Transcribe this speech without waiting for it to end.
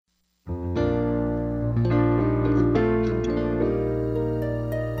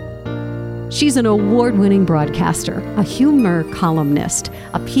She's an award-winning broadcaster, a humor columnist,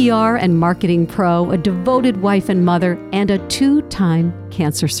 a PR and marketing pro, a devoted wife and mother, and a 2-time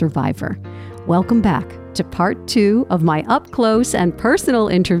cancer survivor. Welcome back to part 2 of my up-close and personal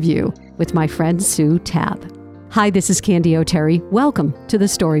interview with my friend Sue Tabb. Hi, this is Candy O'Terry. Welcome to the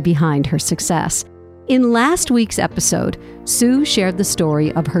story behind her success. In last week's episode, Sue shared the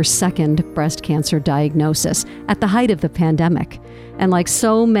story of her second breast cancer diagnosis at the height of the pandemic. And like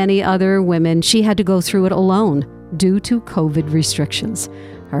so many other women, she had to go through it alone due to COVID restrictions.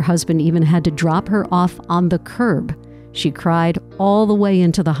 Her husband even had to drop her off on the curb. She cried all the way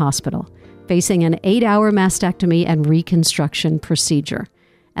into the hospital, facing an 8-hour mastectomy and reconstruction procedure.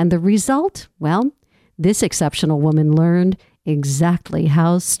 And the result? Well, this exceptional woman learned exactly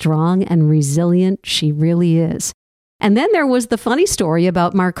how strong and resilient she really is. And then there was the funny story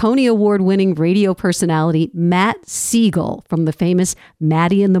about Marconi Award-winning radio personality Matt Siegel from the famous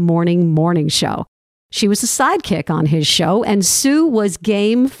Maddie in the morning show. She was a sidekick on his show, and Sue was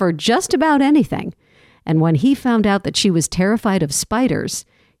game for just about anything. And when he found out that she was terrified of spiders,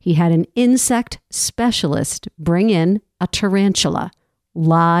 he had an insect specialist bring in a tarantula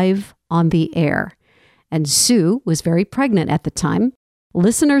live on the air. And Sue was very pregnant at the time.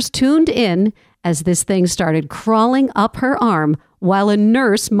 Listeners tuned in as this thing started crawling up her arm while a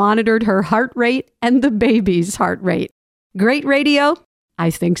nurse monitored her heart rate and the baby's heart rate. Great radio? I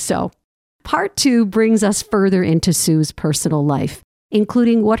think so. Part 2 brings us further into Sue's personal life,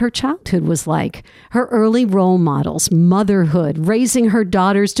 including what her childhood was like, her early role models, motherhood, raising her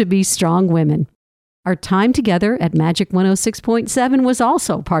daughters to be strong women. Our time together at Magic 106.7 was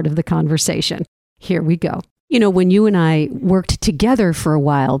also part of the conversation. Here we go. You know, when you and I worked together for a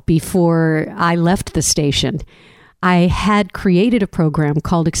while before I left the station, I had created a program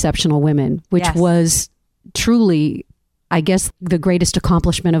called Exceptional Women, which was truly, I guess, the greatest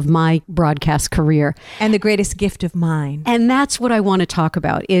accomplishment of my broadcast career. And the greatest gift of mine. And that's what I want to talk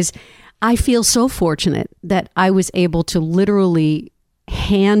about is I feel so fortunate that I was able to literally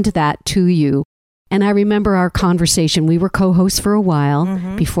hand that to you. And I remember our conversation. We were co-hosts for a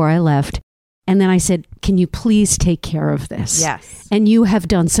while before I left. And then I said, can you please take care of this? Yes. And you have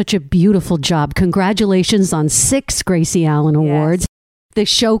done such a beautiful job. Congratulations on 6 Gracie Allen Awards. Yes. The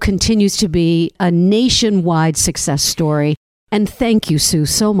show continues to be a nationwide success story. And thank you, Sue,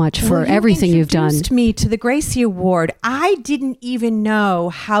 so much for everything you've done. You introduced me to the Gracie Award. I didn't even know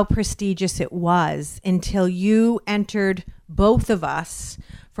how prestigious it was until you entered both of us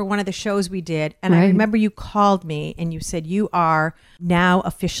for one of the shows we did. And I remember you called me and you said, you are now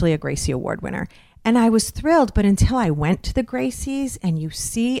officially a Gracie Award winner. And I was thrilled. But until I went to the Gracies and you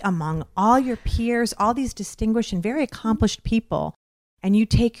see among all your peers, all these distinguished and very accomplished people, and you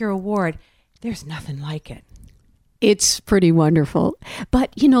take your award, there's nothing like it. It's pretty wonderful.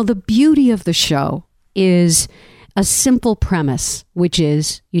 But, you know, the beauty of the show is a simple premise, which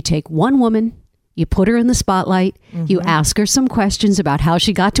is you take one woman, you put her in the spotlight, you ask her some questions about how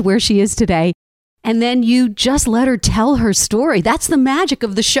she got to where she is today, and then you just let her tell her story. That's the magic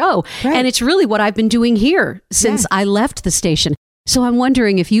of the show. Right. And it's really what I've been doing here since I left the station. So I'm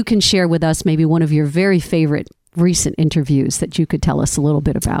wondering if you can share with us maybe one of your very favorite recent interviews that you could tell us a little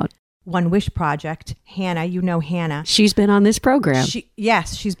bit about. One Wish Project. Hannah, you know Hannah. She's been on this program.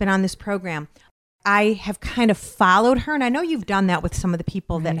 Yes, she's been on this program. I have kind of followed her, and I know you've done that with some of the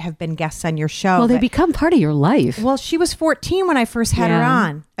people that have been guests on your show. Well, they become part of your life. Well, she was 14 when I first had her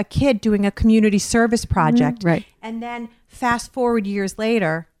on, a kid doing a community service project. Right. And then fast forward years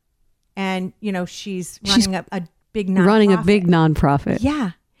later, and, you know, she's running a big nonprofit. Running a big nonprofit.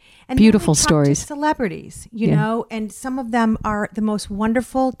 Yeah. And beautiful then we talk stories. to celebrities, you know, and some of them are the most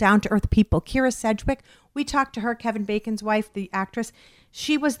wonderful, down-to-earth people. Kira Sedgwick, we talked to her, Kevin Bacon's wife, the actress.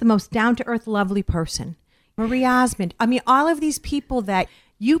 She was the most down-to-earth, lovely person. Marie Osmond. I mean, all of these people that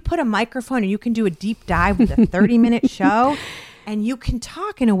you put a microphone and you can do a deep dive with a 30-minute show, and you can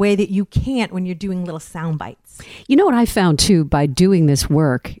talk in a way that you can't when you're doing little sound bites. You know what I found, too, by doing this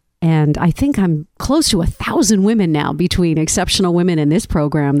work, and I think I'm close to 1,000 women now between Exceptional Women and this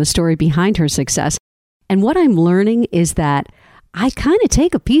program, the story behind her success. And what I'm learning is that I kind of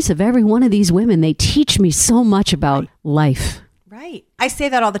take a piece of every one of these women. They teach me so much about life. Right. I say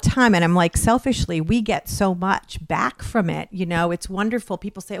that all the time, and I'm like, selfishly, we get so much back from it. You know, it's wonderful.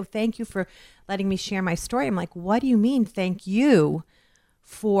 People say, oh, thank you for letting me share my story. I'm like, what do you mean? Thank you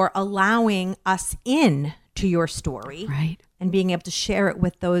for allowing us in to your story. Right. And being able to share it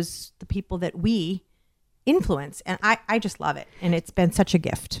with the people that we influence. And I just love it. And it's been such a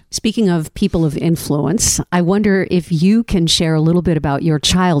gift. Speaking of people of influence, I wonder if you can share a little bit about your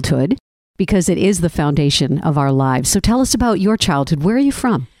childhood, because it is the foundation of our lives. So tell us about your childhood. Where are you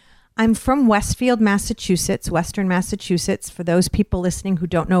from? I'm from Westfield, Massachusetts, Western Massachusetts. For those people listening who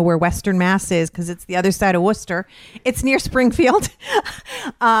don't know where Western Mass is, because it's the other side of Worcester, it's near Springfield.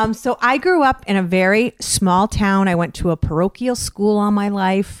 So I grew up in a very small town. I went to a parochial school all my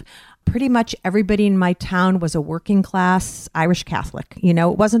life. Pretty much everybody in my town was a working class Irish Catholic. You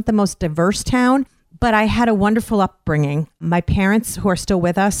know, it wasn't the most diverse town, but I had a wonderful upbringing. My parents, who are still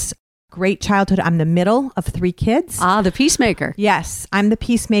with us, great childhood. I'm the middle of 3 kids. Ah, the peacemaker. Yes, I'm the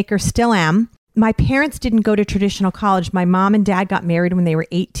peacemaker, still am. My parents didn't go to traditional college. My mom and dad got married when they were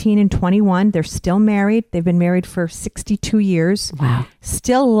 18 and 21. They're still married. They've been married for 62 years. Wow.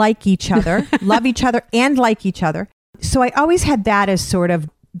 Still like each other, love each other, and like each other. So I always had that as sort of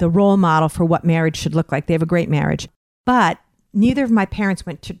the role model for what marriage should look like. They have a great marriage. But neither of my parents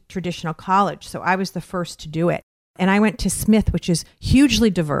went to traditional college, so I was the first to do it. And I went to Smith, which is hugely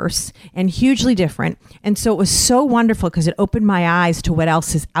diverse and hugely different. And so it was so wonderful because it opened my eyes to what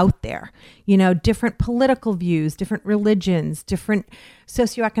else is out there. You know, different political views, different religions, different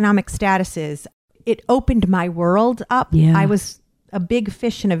socioeconomic statuses. It opened my world up. Yeah. I was a big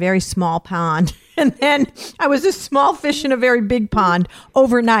fish in a very small pond. And then I was a small fish in a very big pond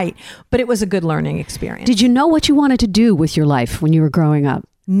overnight. But it was a good learning experience. Did you know what you wanted to do with your life when you were growing up?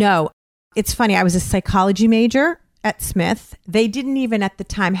 No. It's funny. I was a psychology major at Smith. They didn't even at the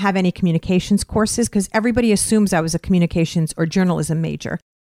time have any communications courses because everybody assumes I was a communications or journalism major.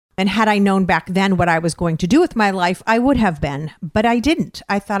 And had I known back then what I was going to do with my life, I would have been. But I didn't.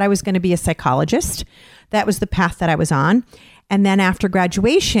 I thought I was going to be a psychologist. That was the path that I was on. And then after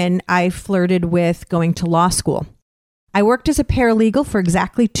graduation, I flirted with going to law school. I worked as a paralegal for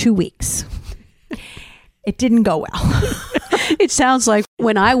exactly 2 weeks. It didn't go well. It sounds like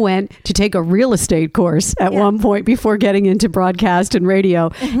when I went to take a real estate course at one point before getting into broadcast and radio,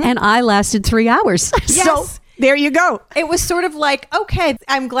 and I lasted 3 hours. Yes. So there you go. It was sort of like, okay,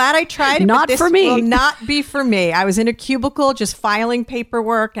 I'm glad I tried it, Not but this for me. will not be for me. I was in a cubicle just filing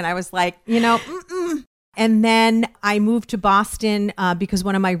paperwork, and I was like, mm-mm. And then I moved to Boston because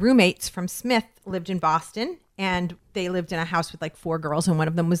one of my roommates from Smith lived in Boston, and they lived in a house with like 4 girls, and one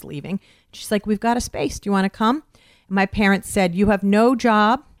of them was leaving. She's like, we've got a space. Do you want to come? And my parents said, you have no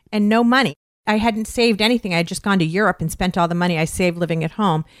job and no money. I hadn't saved anything. I had just gone to Europe and spent all the money I saved living at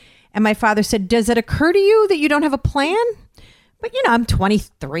home. And my father said, does it occur to you that you don't have a plan? But, I'm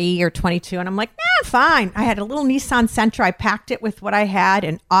 23 or 22. And I'm like, fine. I had a little Nissan Sentra. I packed it with what I had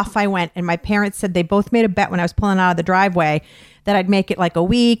and off I went. And my parents said they both made a bet when I was pulling out of the driveway that I'd make it like a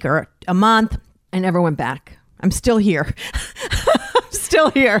week or a month. I never went back. I'm still here.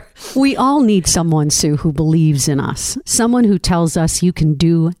 Still here. We all need someone, Sue, who believes in us. Someone who tells us you can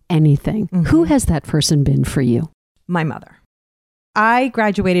do anything. Mm-hmm. Who has that person been for you? My mother. I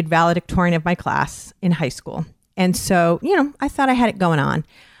graduated valedictorian of my class in high school. And so, I thought I had it going on.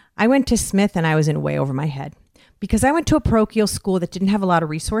 I went to Smith and I was in way over my head because I went to a parochial school that didn't have a lot of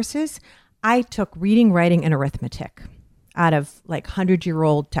resources. I took reading, writing, and arithmetic out of like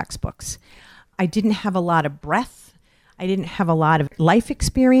 100-year-old textbooks. I didn't have a lot of breadth. I didn't have a lot of life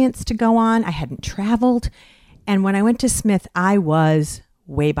experience to go on. I hadn't traveled. And when I went to Smith, I was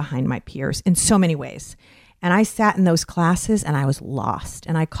way behind my peers in so many ways. And I sat in those classes and I was lost.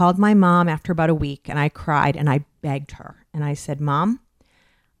 And I called my mom after about a week and I cried and I begged her. And I said, Mom,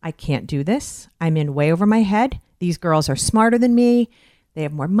 I can't do this. I'm in way over my head. These girls are smarter than me. They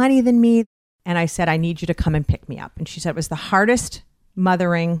have more money than me. And I said, I need you to come and pick me up. And she said it was the hardest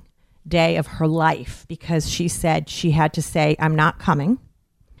mothering day of her life because she said she had to say, I'm not coming.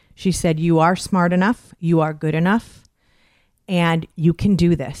 She said, you are smart enough. You are good enough. And you can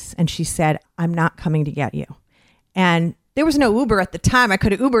do this. And she said, I'm not coming to get you. And there was no Uber at the time. I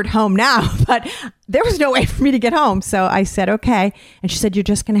could have Ubered home now, but there was no way for me to get home. So I said, okay. And she said, you're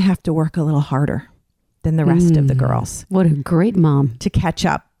just going to have to work a little harder than the rest of the girls. What a great mom. To catch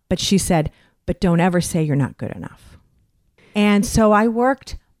up. But she said, but don't ever say you're not good enough. And so I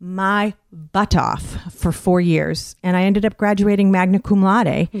worked my butt off for 4 years. And I ended up graduating magna cum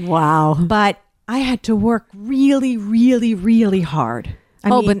laude. Wow. But I had to work really, really, really hard.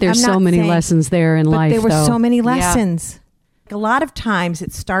 But there's so many lessons there in life, there were though. so many lessons. Yeah. A lot of times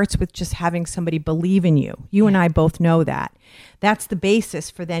it starts with just having somebody believe in you. You and I both know that. That's the basis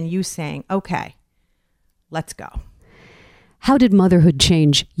for then you saying, okay, let's go. How did motherhood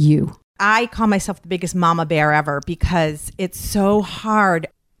change you? I call myself the biggest mama bear ever because it's so hard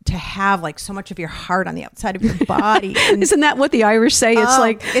to have like so much of your heart on the outside of your body. And isn't that what the Irish say? It's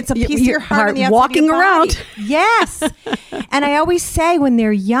like it's a piece of your heart on the outside walking of your around. Body. Yes. And I always say when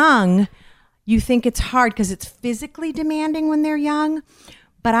they're young, you think it's hard because it's physically demanding when they're young.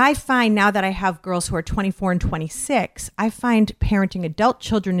 But I find now that I have girls who are 24 and 26, I find parenting adult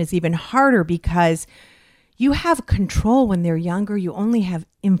children is even harder because you have control when they're younger. You only have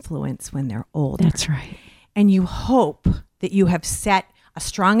influence when they're older. That's right. And you hope that you have set a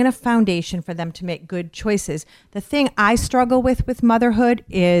strong enough foundation for them to make good choices. The thing I struggle with motherhood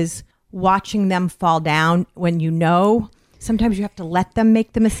is watching them fall down when sometimes you have to let them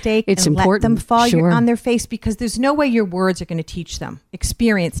make the mistake it's and important. Let them fall Sure. on their face because there's no way your words are going to teach them.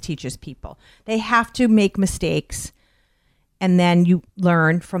 Experience teaches people. They have to make mistakes and then you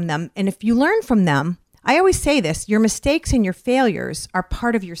learn from them. And if you learn from them, I always say this, your mistakes and your failures are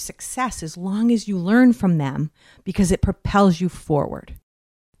part of your success as long as you learn from them because it propels you forward.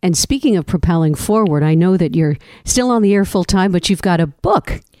 And speaking of propelling forward, I know that you're still on the air full time, but you've got a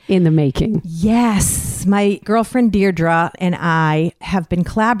book in the making. Yes. My girlfriend Deirdre and I have been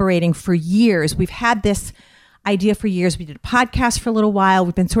collaborating for years. We've had this idea for years. We did a podcast for a little while.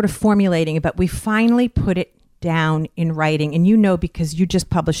 We've been sort of formulating it, but we finally put it down in writing. And because you just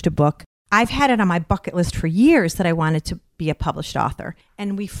published a book, I've had it on my bucket list for years that I wanted to be a published author.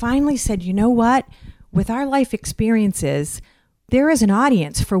 And we finally said, you know what? With our life experiences, there is an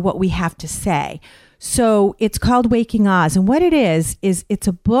audience for what we have to say. So it's called Waking Oz. And what it is it's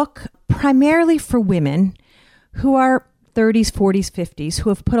a book primarily for women who are 30s, 40s, 50s, who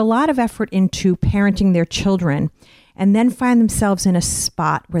have put a lot of effort into parenting their children and then find themselves in a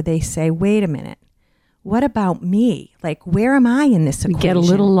spot where they say, wait a minute, what about me? Like, where am I in this equation? You get a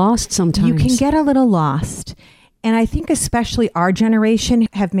little lost sometimes. You can get a little lost. And I think especially our generation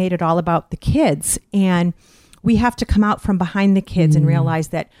have made it all about the kids. And we have to come out from behind the kids and realize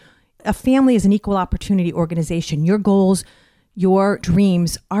that a family is an equal opportunity organization. Your goals, your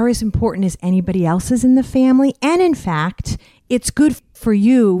dreams are as important as anybody else's in the family. And in fact, it's good for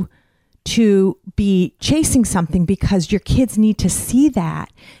you to be chasing something because your kids need to see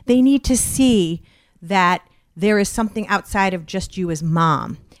that. They need to see that there is something outside of just you as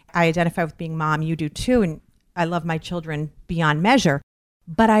mom. I identify with being mom. You do too. And I love my children beyond measure.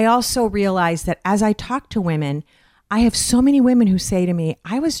 But I also realize that as I talk to women, I have so many women who say to me,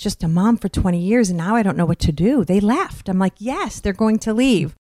 I was just a mom for 20 years and now I don't know what to do. They left. I'm like, yes, they're going to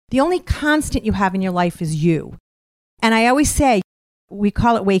leave. The only constant you have in your life is you. And I always say, we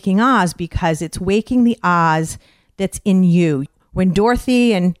call it Waking Oz because it's waking the Oz that's in you. When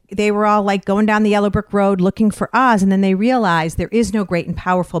Dorothy and they were all like going down the yellow brick road looking for Oz, and then they realized there is no great and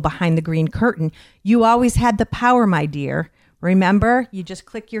powerful behind the green curtain. You always had the power, my dear. Remember, you just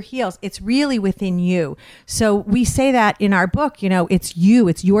click your heels. It's really within you. So we say that in our book, it's you,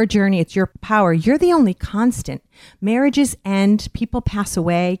 it's your journey, it's your power. You're the only constant. Marriages end, people pass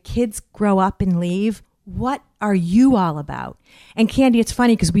away, kids grow up and leave. What are you all about? And Candy, it's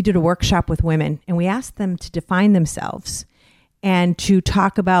funny because we did a workshop with women and we asked them to define themselves and to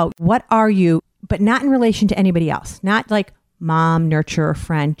talk about what are you, but not in relation to anybody else, not like mom, nurturer,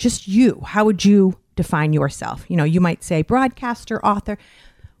 friend, just you. How would you define yourself? You might say broadcaster, author.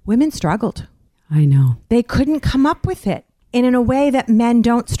 Women struggled. I know. They couldn't come up with it. And in a way that men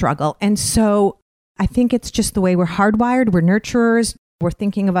don't struggle. And so I think it's just the way we're hardwired. We're nurturers. We're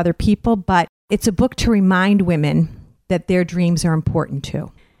thinking of other people. But it's a book to remind women that their dreams are important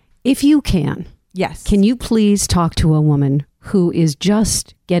too. If you can. Yes. Can you please talk to a woman who is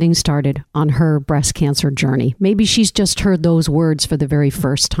just getting started on her breast cancer journey? Maybe she's just heard those words for the very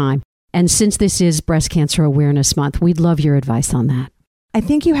first time. And since this is Breast Cancer Awareness Month, we'd love your advice on that. I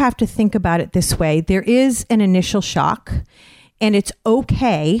think you have to think about it this way. There is an initial shock, and it's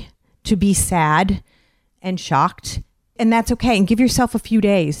okay to be sad and shocked, and that's okay. And give yourself a few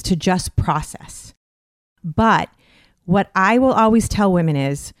days to just process. But what I will always tell women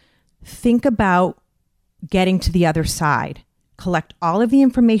is think about getting to the other side. Collect all of the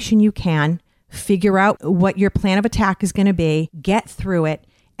information you can, figure out what your plan of attack is going to be, get through it.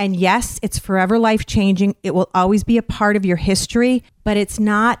 And yes, it's forever life-changing. It will always be a part of your history, but it's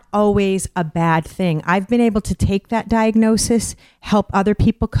not always a bad thing. I've been able to take that diagnosis, help other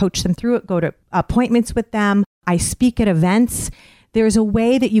people, coach them through it, go to appointments with them. I speak at events. There's a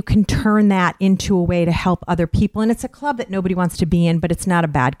way that you can turn that into a way to help other people. And it's a club that nobody wants to be in, but it's not a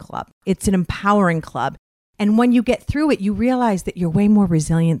bad club. It's an empowering club. And when you get through it, you realize that you're way more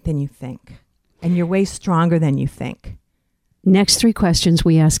resilient than you think. And you're way stronger than you think. Next 3 questions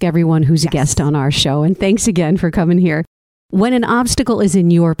we ask everyone who's a guest on our show. And thanks again for coming here. When an obstacle is in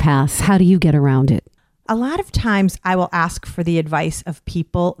your path, how do you get around it? A lot of times I will ask for the advice of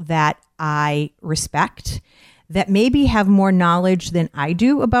people that I respect, that maybe have more knowledge than I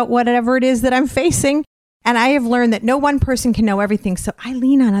do about whatever it is that I'm facing. And I have learned that no one person can know everything. So I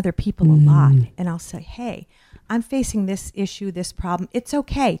lean on other people a lot. And I'll say, hey, I'm facing this issue, this problem. It's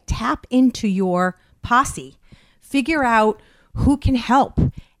okay. Tap into your posse. Figure out who can help.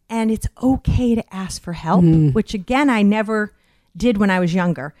 And it's okay to ask for help, which again, I never did when I was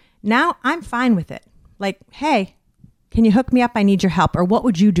younger. Now I'm fine with it. Like, hey, can you hook me up? I need your help. Or what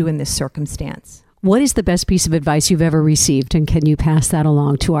would you do in this circumstance? What is the best piece of advice you've ever received? And can you pass that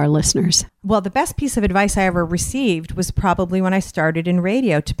along to our listeners? Well, the best piece of advice I ever received was probably when I started in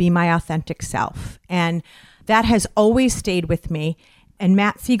radio, to be my authentic self. And that has always stayed with me. And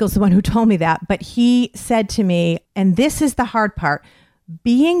Matt Siegel's the one who told me that. But he said to me, and this is the hard part,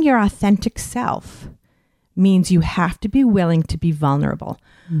 being your authentic self means you have to be willing to be vulnerable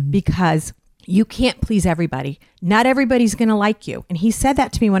because you can't please everybody. Not everybody's going to like you. And he said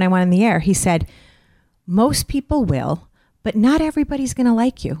that to me when I went on the air. He said, most people will, but not everybody's going to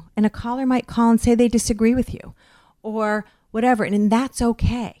like you. And a caller might call and say they disagree with you or whatever. And that's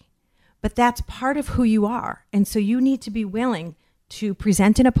okay. But that's part of who you are. And so you need to be willing to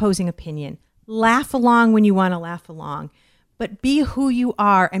present an opposing opinion, laugh along when you want to laugh along, but be who you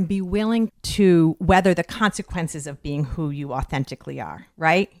are and be willing to weather the consequences of being who you authentically are,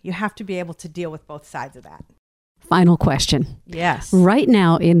 right? You have to be able to deal with both sides of that. Final question. Yes. Right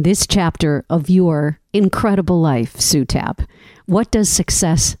now in this chapter of your incredible life, Sue Tabb, what does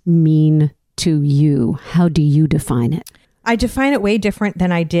success mean to you? How do you define it? I define it way different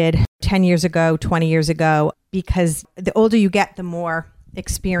than I did 10 years ago, 20 years ago, because the older you get, the more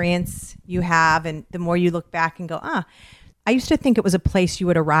experience you have and the more you look back and go, I used to think it was a place you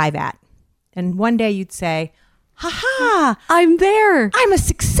would arrive at. And one day you'd say, ha, I'm there. I'm a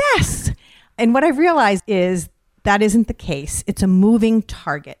success. And what I realized is that isn't the case. It's a moving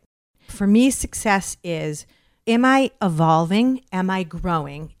target. For me, success is, am I evolving? Am I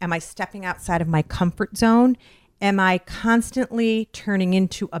growing? Am I stepping outside of my comfort zone? Am I constantly turning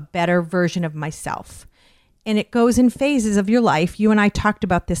into a better version of myself? And it goes in phases of your life. You and I talked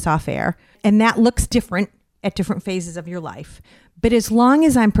about this off air, and that looks different at different phases of your life. But as long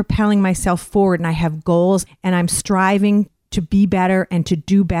as I'm propelling myself forward and I have goals and I'm striving to be better and to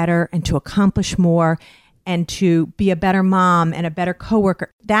do better and to accomplish more and to be a better mom and a better coworker,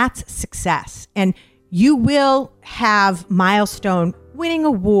 that's success. And you will have milestone winning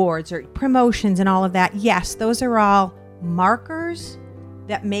awards or promotions and all of that. Yes, those are all markers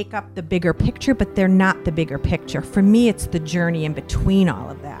that make up the bigger picture, but they're not the bigger picture. For me, it's the journey in between all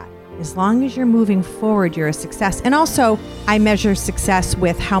of that. As long as you're moving forward, you're a success. And also, I measure success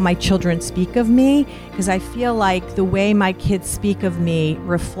with how my children speak of me, because I feel like the way my kids speak of me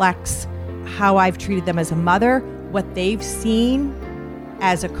reflects how I've treated them as a mother, what they've seen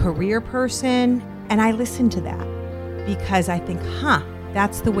as a career person. And I listen to that because I think,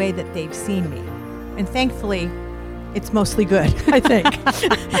 that's the way that they've seen me. And thankfully, it's mostly good, I think.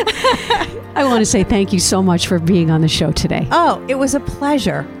 I want to say thank you so much for being on the show today. Oh, it was a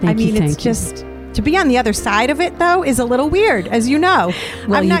pleasure. Thank you. It's just, to be on the other side of it, though, is a little weird, as you know.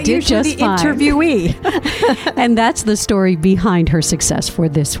 Well, I'm not usually the interviewee. And that's the story behind her success for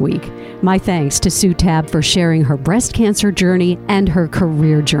this week. My thanks to Sue Tabb for sharing her breast cancer journey and her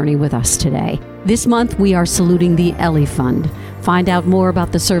career journey with us today. This month, we are saluting the Ellie Fund. Find out more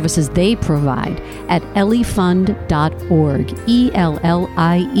about the services they provide at elliefund.org,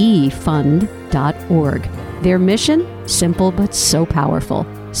 ELLIE fund.org. Their mission? Simple but so powerful.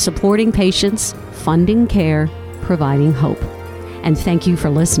 Supporting patients, funding care, providing hope. And thank you for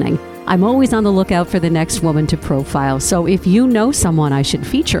listening. I'm always on the lookout for the next woman to profile, so if you know someone I should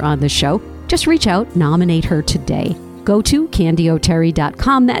feature on the show, just reach out, nominate her today. Go to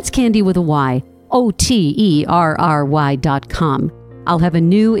CandyO'Terry.com, that's Candy with a Y, OTERRY.com. I'll have a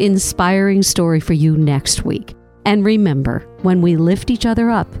new inspiring story for you next week. And remember, when we lift each other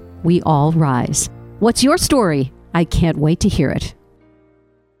up, we all rise. What's your story? I can't wait to hear it.